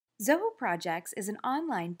Zoho Projects is an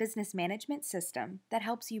online business management system that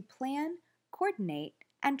helps you plan, coordinate,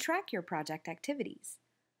 and track your project activities.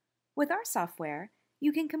 With our software,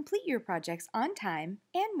 you can complete your projects on time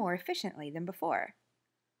and more efficiently than before.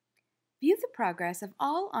 View the progress of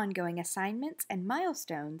all ongoing assignments and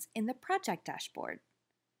milestones in the project dashboard.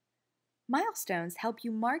 Milestones help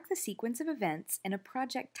you mark the sequence of events in a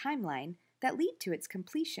project timeline that lead to its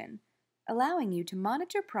completion, allowing you to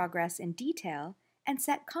monitor progress in detail and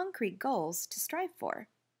set concrete goals to strive for.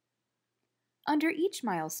 Under each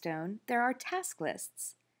milestone, there are task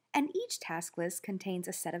lists, and each task list contains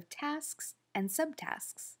a set of tasks and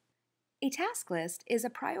subtasks. A task list is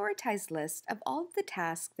a prioritized list of all of the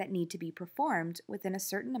tasks that need to be performed within a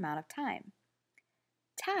certain amount of time.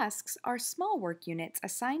 Tasks are small work units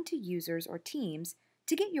assigned to users or teams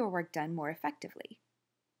to get your work done more effectively.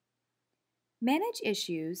 Manage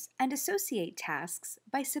issues and associate tasks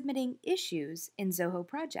by submitting issues in Zoho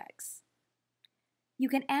Projects. You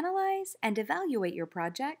can analyze and evaluate your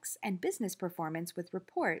projects and business performance with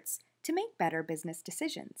reports to make better business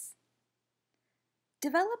decisions.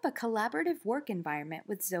 Develop a collaborative work environment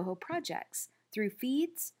with Zoho Projects through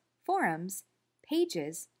feeds, forums,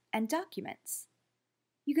 pages, and documents.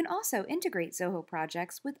 You can also integrate Zoho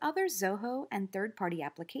Projects with other Zoho and third-party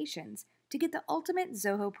applications to get the ultimate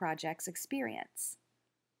Zoho Projects experience.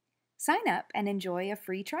 Sign up and enjoy a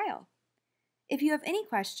free trial. If you have any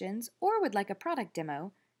questions or would like a product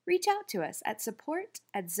demo, reach out to us at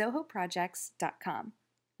support@zohoprojects.com.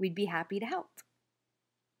 We'd be happy to help.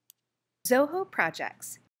 Zoho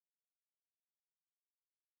Projects,